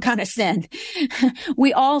with some kind of sin.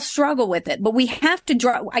 We all struggle with it, but we have to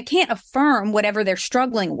draw. I can't affirm whatever they're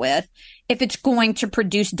struggling with if it's going to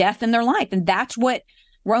produce death in their life. And that's what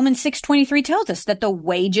Romans 6:23 tells us, that the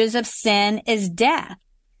wages of sin is death.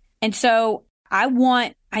 And so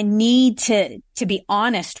I need to be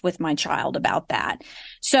honest with my child about that.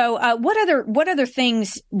 So, what other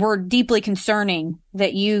things were deeply concerning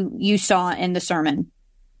that you saw in the sermon?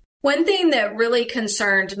 One thing that really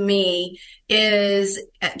concerned me is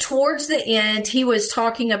towards the end, he was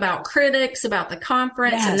talking about critics, about the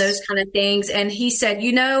conference, yes, and those kind of things. And he said,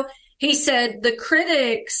 the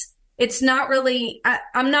critics, it's not really,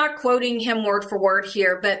 I'm not quoting him word for word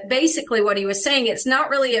here, but basically what he was saying, it's not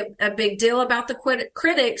really a big deal about the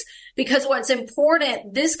critics, because what's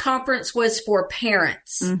important, this conference was for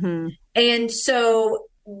parents. Mm-hmm. And so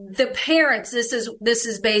the parents, this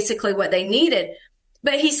is basically what they needed.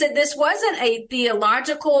 But he said this wasn't a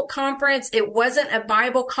theological conference. It wasn't a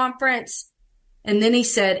Bible conference. And then he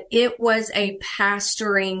said it was a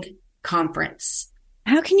pastoring conference.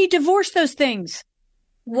 How can you divorce those things?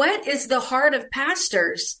 What is the heart of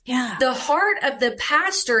pastors? Yeah. The heart of the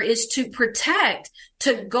pastor is to protect,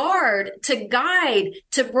 to guard, to guide,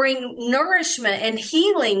 to bring nourishment and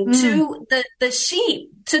healing to the sheep,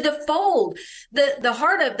 to the fold. The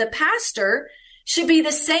heart of the pastor should be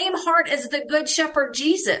the same heart as the good shepherd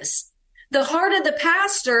Jesus. The heart of the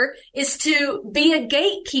pastor is to be a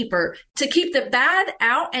gatekeeper, to keep the bad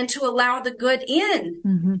out and to allow the good in.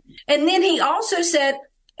 Mm-hmm. And then he also said,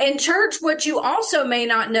 in church, what you also may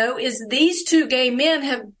not know is these two gay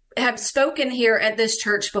men have spoken here at this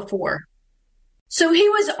church before. So he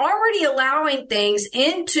was already allowing things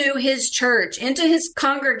into his church, into his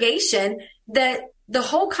congregation that the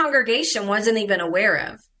whole congregation wasn't even aware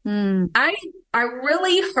of. Mm. I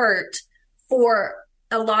really hurt for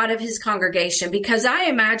a lot of his congregation, because I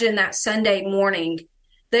imagine that Sunday morning,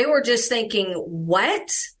 they were just thinking,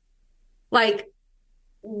 what? Like,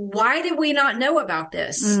 why did we not know about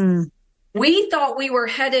this? Mm. We thought we were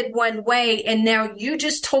headed one way, and now you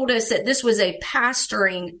just told us that this was a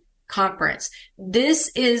pastoring conference.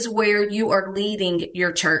 This is where you are leading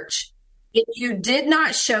your church. If you did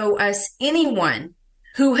not show us anyone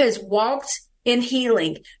who has walked in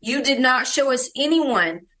healing, you did not show us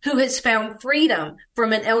anyone who has found freedom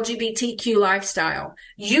from an LGBTQ lifestyle,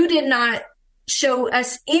 you did not show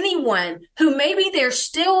us anyone who maybe they're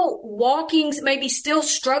still walking, maybe still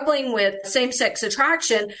struggling with same-sex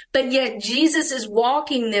attraction, but yet Jesus is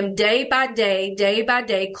walking them day by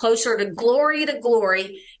day, closer to glory,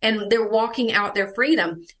 and they're walking out their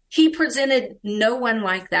freedom. He presented no one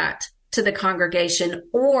like that to the congregation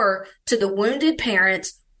or to the wounded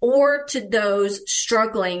parents or to those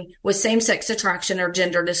struggling with same-sex attraction or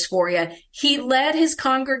gender dysphoria. He led his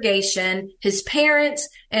congregation, his parents,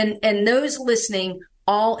 and those listening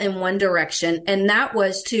all in one direction, and that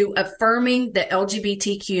was to affirming the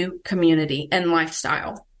LGBTQ community and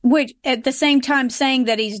lifestyle. Which at the same time saying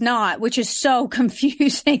that he's not, which is so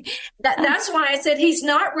confusing. That's why I said he's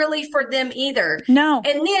not really for them either. No.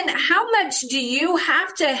 And then how much do you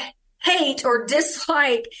have to hate or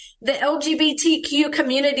dislike the LGBTQ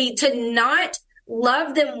community to not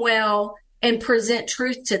love them well and present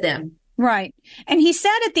truth to them? Right. And he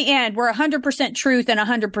said at the end, we're 100% truth and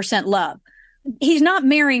 100% love. He's not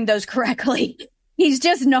marrying those correctly. He's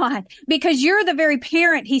just not, because you're the very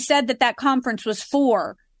parent he said that conference was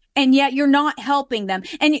for, and yet you're not helping them.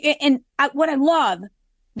 And what I love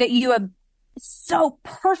that you have so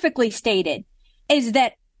perfectly stated is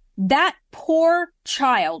that poor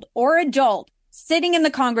child or adult sitting in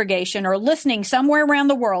the congregation or listening somewhere around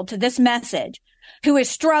the world to this message who is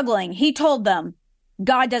struggling, he told them,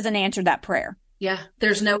 God doesn't answer that prayer. Yeah,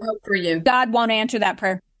 there's no hope for you. God won't answer that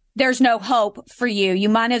prayer. There's no hope for you. You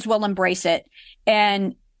might as well embrace it.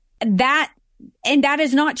 And that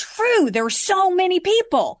is not true. There are so many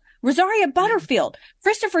people. Rosaria Butterfield,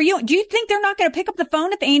 Christopher, do you think they're not going to pick up the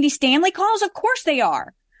phone at the Andy Stanley calls? Of course they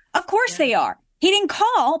are. Of course they are. He didn't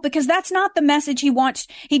call because that's not the message he wants.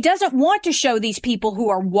 He doesn't want to show these people who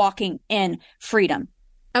are walking in freedom.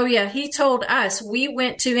 Oh, yeah. He told us, we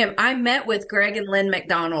went to him. I met with Greg and Lynn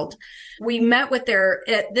McDonald. We met with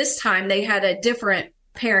at this time, they had a different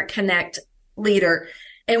Parent Connect leader.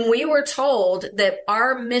 And we were told that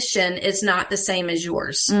our mission is not the same as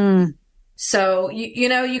yours. So,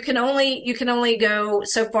 you can only go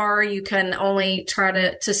so far. You can only try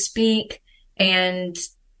to speak, and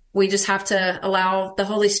we just have to allow the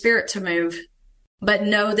Holy Spirit to move. But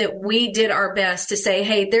know that we did our best to say,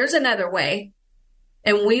 hey, there's another way.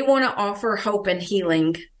 And we want to offer hope and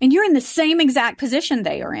healing. And you're in the same exact position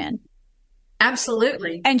they are in.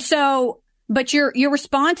 Absolutely. And so, but your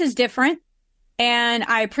response is different. And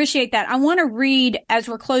I appreciate that. I want to read, as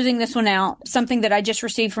we're closing this one out, something that I just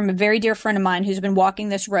received from a very dear friend of mine who's been walking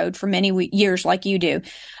this road for many years like you do.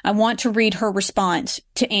 I want to read her response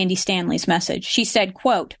to Andy Stanley's message. She said,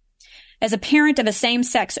 quote, as a parent of a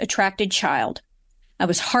same-sex attracted child, I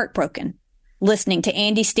was heartbroken listening to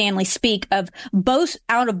Andy Stanley speak out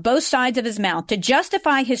of both sides of his mouth to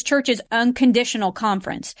justify his church's unconditional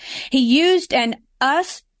conference. He used an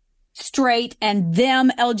us straight and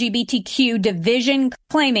them LGBTQ division,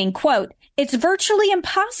 claiming, quote, it's virtually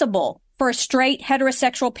impossible for a straight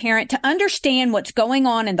heterosexual parent to understand what's going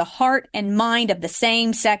on in the heart and mind of the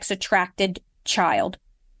same-sex attracted child,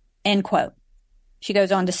 end quote. She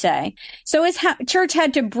goes on to say, so his church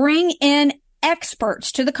had to bring in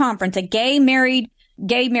experts to the conference, a gay married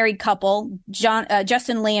couple,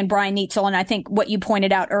 Justin Lee and Brian Neitzel. And I think what you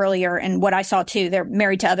pointed out earlier and what I saw too, they're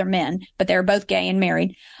married to other men, but they're both gay and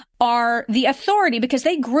married, are the authority because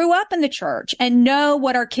they grew up in the church and know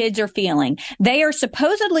what our kids are feeling. They are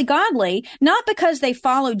supposedly godly, not because they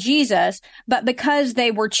follow Jesus, but because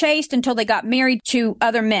they were chaste until they got married to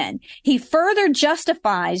other men. He further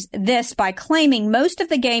justifies this by claiming most of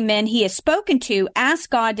the gay men he has spoken to ask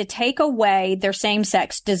God to take away their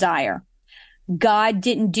same-sex desire. God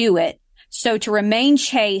didn't do it, so to remain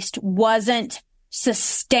chaste wasn't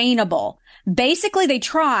sustainable. Basically, they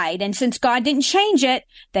tried, and since God didn't change it,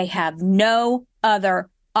 they have no other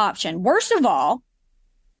option. Worst of all,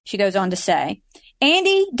 she goes on to say,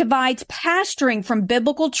 Andy divides pastoring from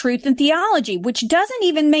biblical truth and theology, which doesn't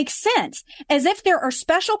even make sense, as if there are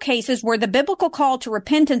special cases where the biblical call to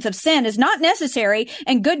repentance of sin is not necessary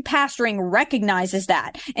and good pastoring recognizes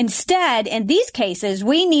that. Instead, in these cases,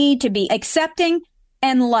 we need to be accepting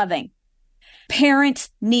and loving. Parents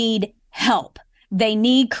need help. They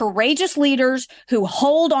need courageous leaders who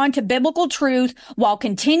hold on to biblical truth while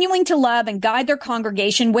continuing to love and guide their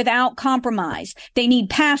congregation without compromise. They need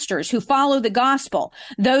pastors who follow the gospel,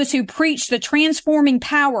 those who preach the transforming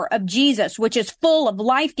power of Jesus, which is full of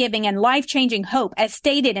life-giving and life-changing hope, as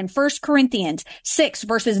stated in 1 Corinthians 6,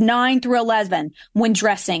 verses 9 through 11, when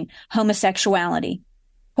dressing homosexuality.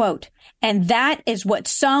 Quote, and that is what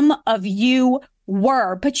some of you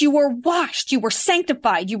were, but you were washed, you were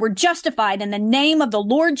sanctified, you were justified in the name of the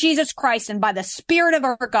Lord Jesus Christ and by the Spirit of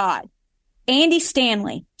our God. Andy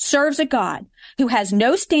Stanley serves a God who has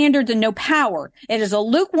no standards and no power. It is a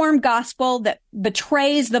lukewarm gospel that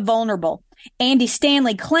betrays the vulnerable. Andy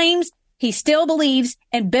Stanley claims he still believes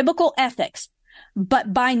in biblical ethics,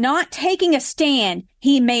 but by not taking a stand,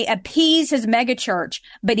 he may appease his megachurch,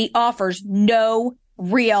 but he offers no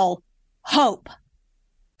real hope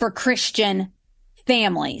for Christian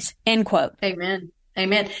families. End quote. Amen.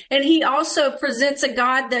 Amen. And he also presents a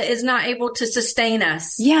God that is not able to sustain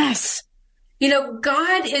us. Yes. You know,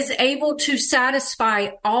 God is able to satisfy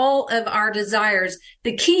all of our desires.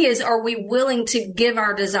 The key is, are we willing to give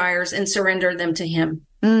our desires and surrender them to him?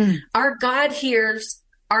 Our God hears,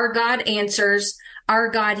 our God answers, our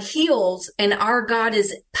God heals, and our God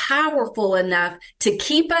is powerful enough to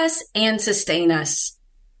keep us and sustain us.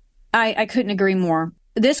 I couldn't agree more.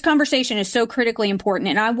 This conversation is so critically important,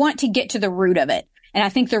 and I want to get to the root of it. And I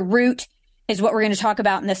think the root is what we're going to talk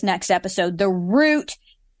about in this next episode. The root,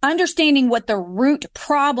 understanding what the root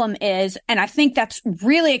problem is. And I think that's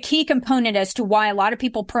really a key component as to why a lot of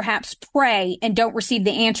people perhaps pray and don't receive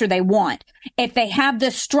the answer they want. If they have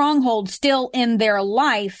this stronghold still in their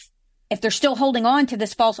life, if they're still holding on to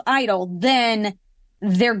this false idol, then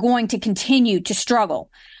they're going to continue to struggle.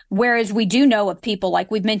 Whereas we do know of people,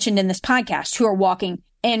 like we've mentioned in this podcast, who are walking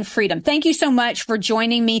in freedom. Thank you so much for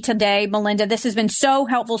joining me today, Melinda. This has been so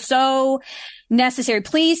helpful, so necessary.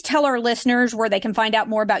 Please tell our listeners where they can find out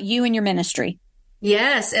more about you and your ministry.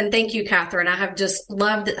 Yes. And thank you, Catherine. I have just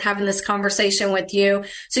loved having this conversation with you.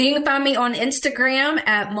 So you can find me on Instagram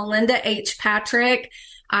at Melinda H. Patrick.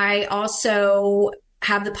 I also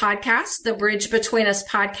have the podcast, the Bridge Between Us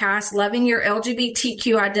podcast, loving your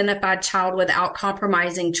LGBTQ identified child without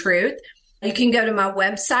compromising truth. You can go to my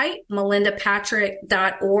website,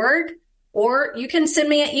 melindapatrick.org, or you can send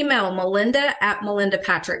me an email,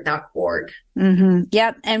 melinda@melindapatrick.org.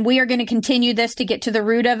 Yep. And we are going to continue this to get to the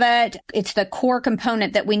root of it. It's the core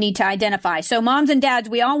component that we need to identify. So moms and dads,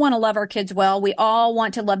 we all want to love our kids well. We all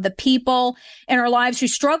want to love the people in our lives who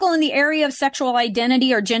struggle in the area of sexual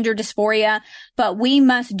identity or gender dysphoria. But we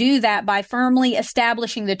must do that by firmly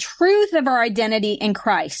establishing the truth of our identity in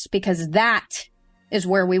Christ, because that is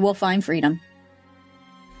where we will find freedom.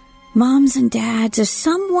 Moms and dads, if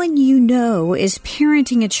someone you know is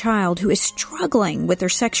parenting a child who is struggling with their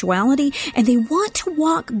sexuality and they want to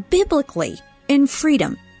walk biblically in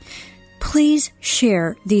freedom, please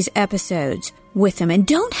share these episodes with them. And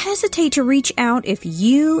don't hesitate to reach out if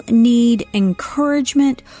you need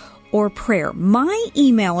encouragement or prayer. My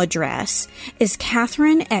email address is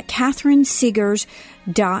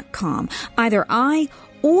Catherine@CatherineSeegers.com. Either I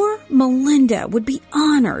or Melinda would be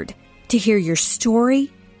honored to hear your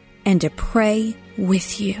story and to pray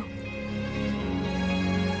with you.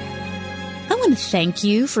 I want to thank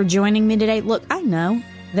you for joining me today. Look, I know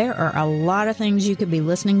there are a lot of things you could be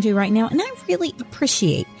listening to right now, and I really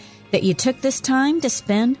appreciate that you took this time to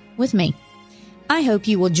spend with me. I hope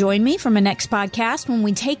you will join me for my next podcast when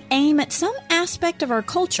we take aim at some aspect of our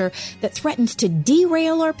culture that threatens to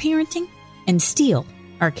derail our parenting and steal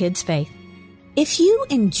our kids' faith. If you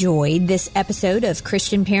enjoyed this episode of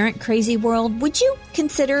Christian Parent Crazy World, would you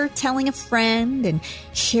consider telling a friend and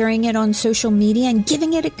sharing it on social media and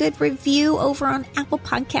giving it a good review over on Apple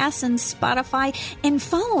Podcasts and Spotify and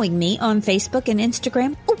following me on Facebook and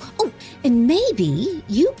Instagram? Oh, and maybe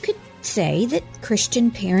you could say that Christian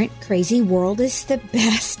Parent Crazy World is the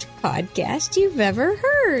best podcast you've ever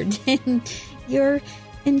heard in your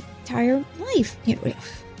entire life.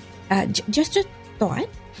 Just a thought.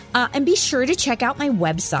 And be sure to check out my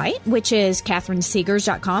website, which is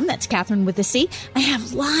CatherineSeegers.com. That's Catherine with a C. I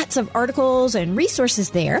have lots of articles and resources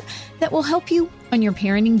there that will help you on your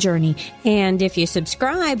parenting journey. And if you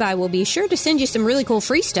subscribe, I will be sure to send you some really cool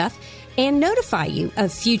free stuff and notify you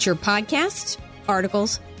of future podcasts,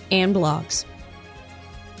 articles, and blogs.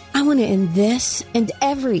 I want to end this and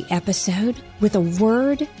every episode with a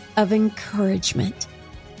word of encouragement.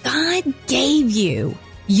 God gave you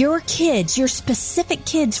your kids, your specific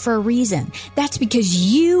kids, for a reason. That's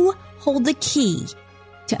because you hold the key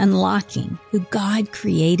to unlocking who God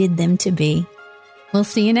created them to be. We'll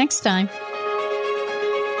see you next time.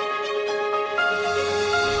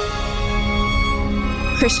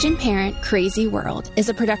 Christian Parent Crazy World is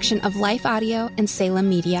a production of Life Audio and Salem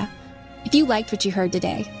Media. If you liked what you heard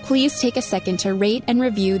today, please take a second to rate and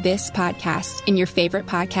review this podcast in your favorite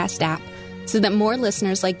podcast app so that more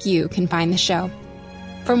listeners like you can find the show.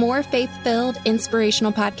 For more faith-filled,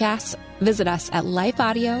 inspirational podcasts, visit us at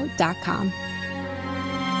lifeaudio.com.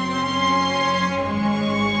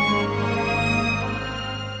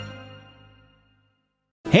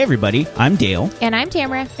 Hey everybody, I'm Dale. And I'm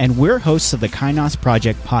Tamara. And we're hosts of the Kainos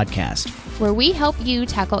Project podcast, where we help you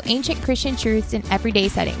tackle ancient Christian truths in everyday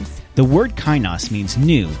settings. The word Kainos means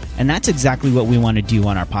new, and that's exactly what we want to do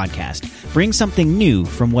on our podcast. Bring something new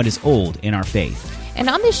from what is old in our faith. And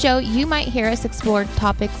on this show, you might hear us explore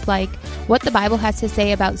topics like what the Bible has to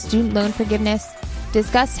say about student loan forgiveness,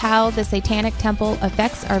 discuss how the Satanic Temple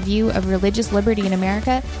affects our view of religious liberty in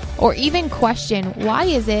America, or even question why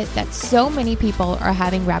is it that so many people are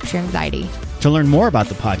having rapture anxiety. To learn more about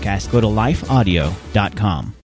the podcast, go to lifeaudio.com.